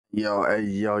Yo, hey,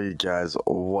 yo, you guys,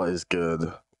 what is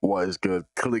good? What is good?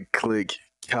 Click, click,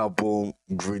 Cowboom,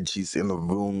 Grinchy's in the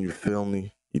room, you feel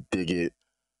me? You dig it?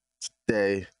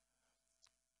 Today,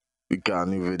 we got a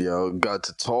new video, got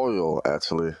a tutorial,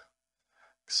 actually.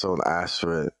 Someone asked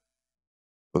for it.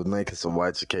 We're making some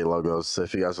Y2K logos, so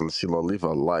if you guys want to see more, leave a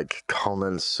like,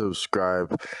 comment,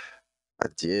 subscribe.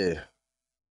 And yeah,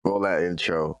 roll that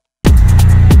intro.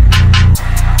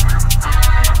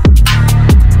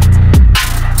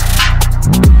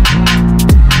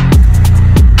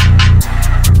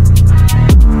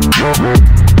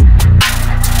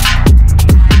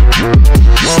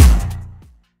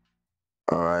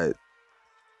 Alright,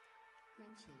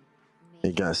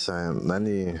 you guys saying, let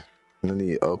me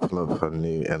open up a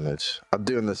new image. I'm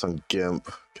doing this on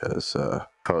Gimp because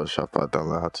Photoshop, I don't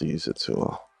know how to use it too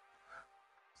well.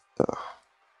 So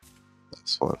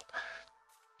that's one.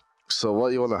 So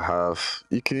what you want to have,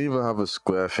 you can even have a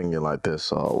square thingy like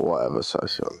this or whatever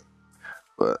size you want.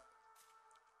 But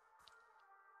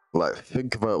like,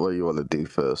 think about what you want to do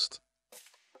first.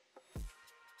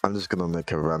 I'm just gonna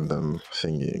make a random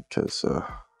thingy because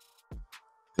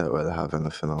don't really have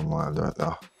anything on mind right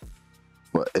now.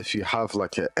 But if you have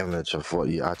like an image of what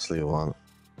you actually want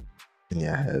in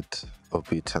your head, it'll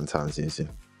be 10 times easier.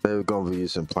 Today we're going to be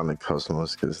using Planet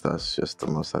Cosmos because that's just the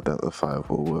most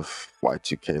identifiable with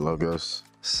Y2K logos.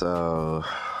 So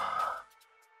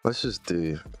let's just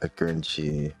do a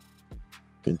Grinchy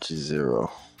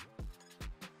 0.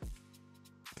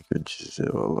 Grinchy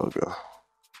 0 logo.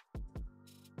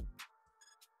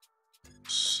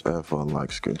 So everyone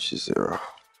likes Grinchy 0.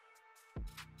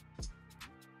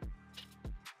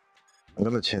 I'm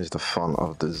going to change the font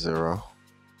of the 0.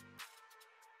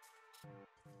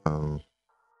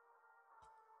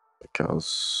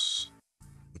 Because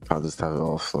I'll just have it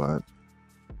offline.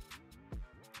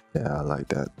 Yeah, I like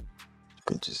that.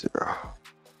 Grinchy 0.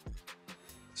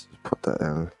 Let's just put that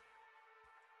in.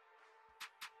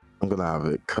 I'm gonna have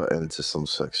it cut into some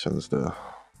sections there.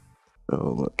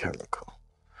 It'll look kind of cool.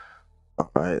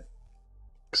 Alright,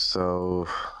 so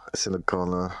it's in the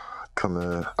corner.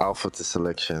 Come alpha to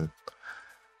selection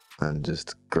and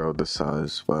just grow the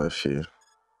size by a few.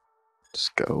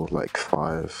 Just go like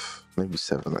 5, maybe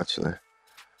 7 actually.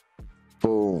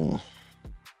 Boom.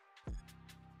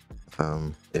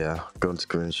 Yeah, go into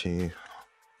Grinchy,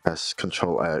 press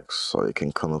Control X so you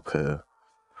can come up here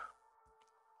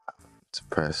to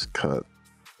press cut.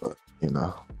 But you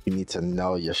know, you need to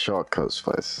know your shortcuts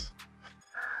first.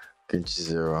 Grinchy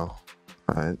 0,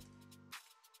 right?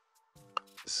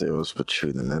 0's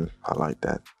protruding in. I like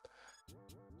that.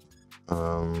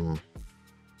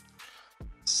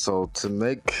 So to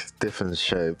make different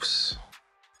shapes,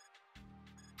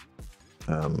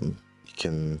 you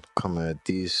can come here.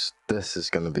 This is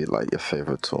gonna be like your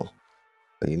favorite tool.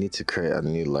 You need to create a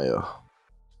new layer,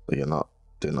 so you're not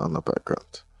doing it on the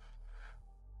background.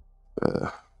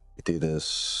 You do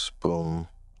this, boom,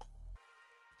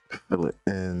 fill it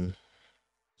in.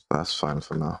 That's fine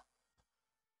for now.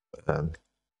 Then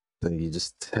you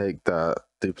just take that,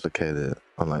 duplicate it,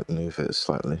 and like move it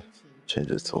slightly,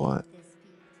 change it to white.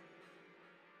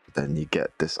 Then you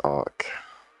get this arc.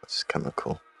 It's kind of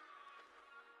cool.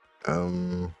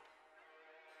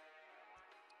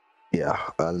 Yeah,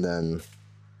 and then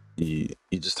you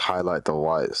just highlight the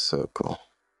white circle,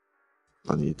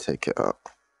 and you take it up.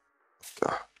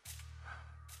 Okay.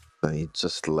 Then you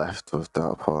just left with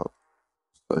that part.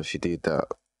 So if you do that,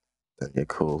 then you're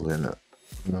cool in it.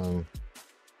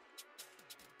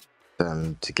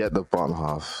 Then to get the bottom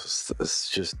half, it's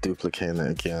just duplicating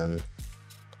it again,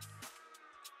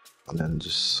 and then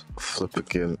just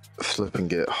flipping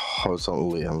it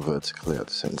horizontally and vertically at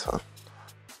the same time.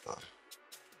 So,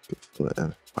 fill it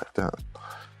in like that.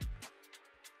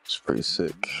 It's pretty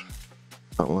sick,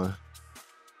 don't lie.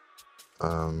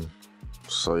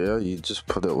 So yeah, you just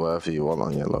put it wherever you want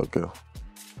on your logo.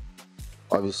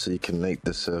 Obviously, you can make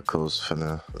the circles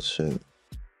thinner and shit.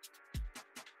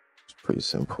 It's pretty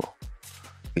simple.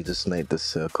 You just make the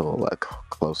circle like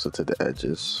closer to the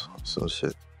edges, some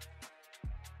shit.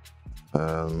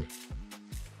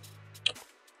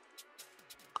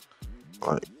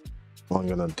 Like what I'm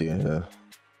gonna do here,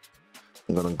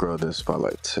 I'm gonna grow this by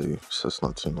like 2, so it's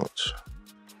not too much.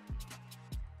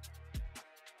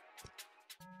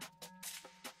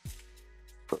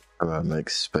 And I make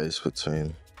space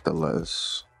between the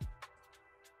letters.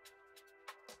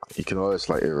 You can always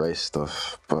like erase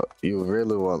stuff, but you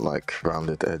really want like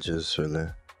rounded edges, really.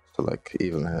 So like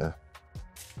even here,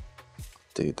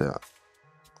 do that.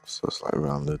 So it's like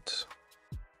rounded.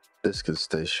 This could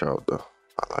stay sharp though.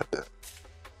 I like that.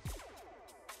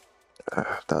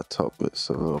 That top bit's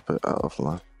a little bit out of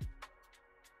line.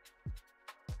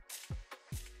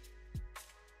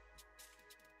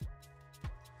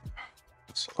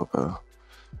 It's a lot better.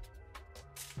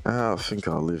 Yeah, I think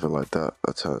I'll leave it like that,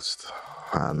 attached.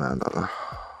 No.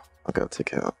 I gotta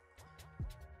take it out.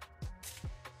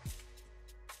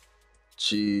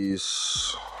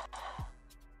 Jeez.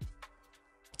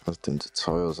 That's doing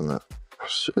tutorials, isn't it?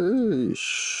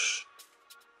 Sheesh.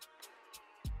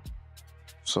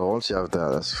 So once you have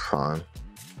that, that's fine.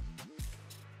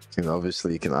 You know,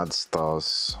 obviously you can add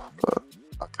stars, but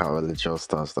I can't really draw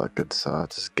stars that good, so I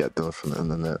just get them from the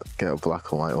internet, get a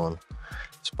black and white one,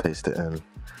 just paste it in.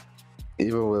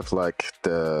 Even with like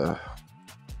the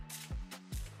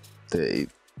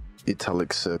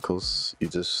italic circles, you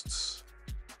just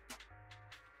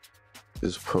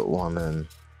put one in.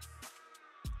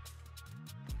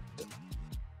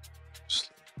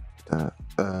 Just like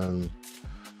that.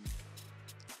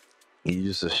 You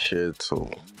use a shade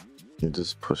tool. You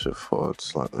just push it forward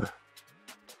slightly,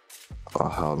 or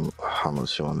how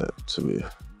much you want it to be,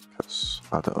 because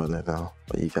I don't really know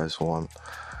what you guys want.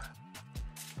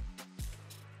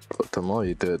 But the more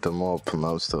you do it, the more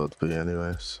pronounced it would be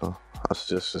anyway, so I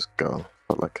suggest just go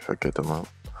for like a good amount.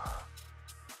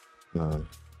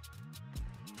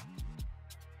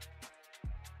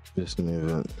 Just move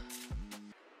it,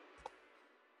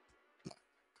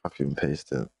 copy and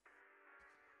paste it.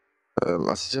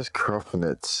 I suggest cropping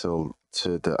it to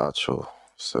the actual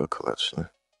circle actually.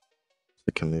 So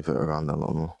you can move it around a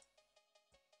lot more.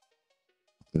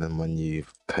 And then when you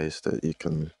paste it, you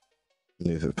can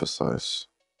move it precise.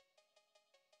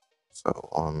 So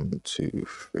 1, 2,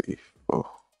 3, 4.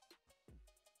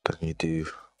 Then you do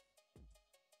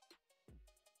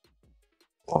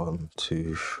 1,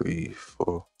 2, 3,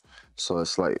 4. So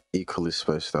it's like equally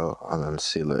spaced out, and then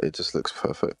seal it. It just looks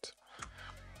perfect.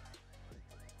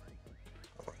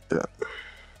 Yeah.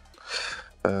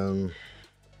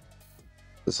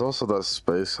 There's also that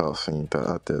space out thing that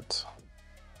I did,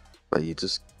 where you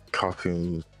just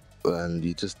copy and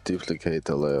you just duplicate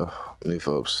the layer, move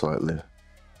it up slightly,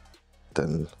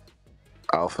 then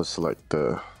alpha select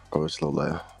the original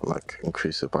layer, like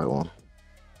increase it by 1.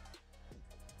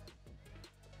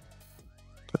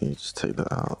 Then you just take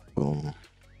that out, boom.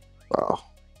 Wow.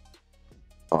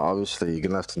 Well, obviously you're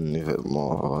gonna have to move it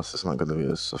more, or else it's not gonna be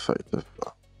as effective.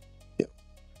 But yeah.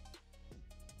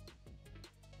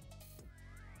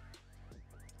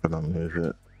 Gonna move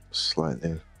it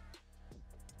slightly.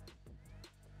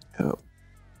 Yep.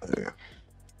 There you go.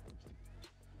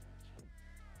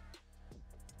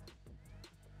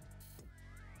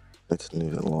 Need to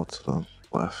move it a lot to the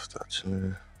left,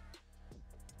 actually.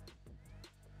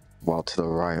 Well, to the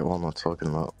right, what am I talking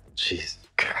about? Jesus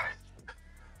Christ.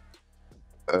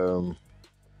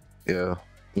 Yeah,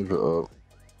 move it up.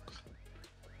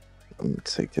 I'm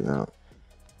taking out.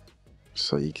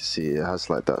 So you can see it has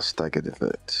like that staggered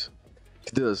effect. You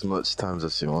can do it as much times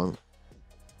as you want.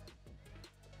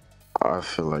 I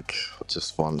feel like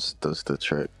just once does the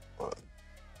trick. But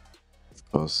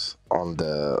of course, on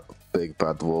the Big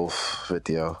Bad Wolf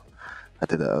video, I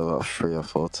did it about 3 or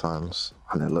 4 times,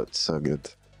 and it looked so good.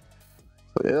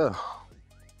 So yeah.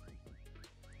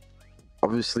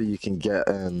 Obviously, you can get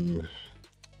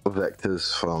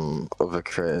vectors from other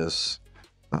creators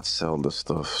that sell this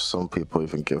stuff. Some people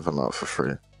even give them out for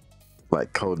free,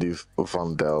 like Cody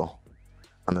Vondell,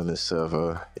 and on his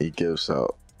server he gives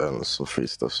out some free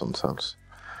stuff sometimes.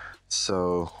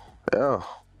 So yeah,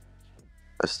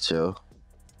 let's chill.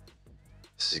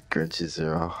 This is Grinchy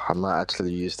 0. I might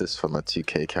actually use this for my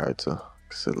Y2K character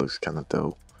because it looks kind of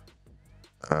dope.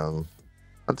 And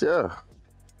yeah,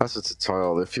 that's a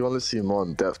tutorial. If you want to see more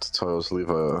in-depth tutorials, leave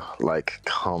a like,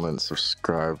 comment,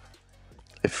 subscribe.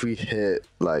 If we hit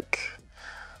like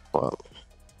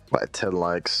 10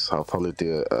 likes, I'll probably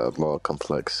do a more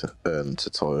complex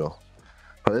tutorial.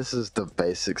 But this is the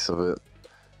basics of it.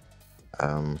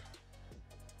 I'm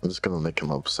just gonna make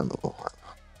them up simple.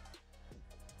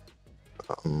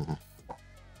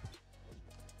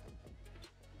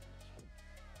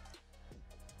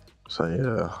 So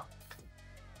yeah.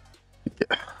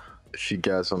 If you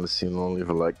guys want to see more, leave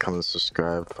a like, comment,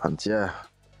 subscribe, and yeah,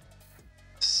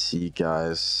 see you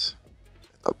guys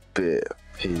in a bit.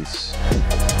 Peace.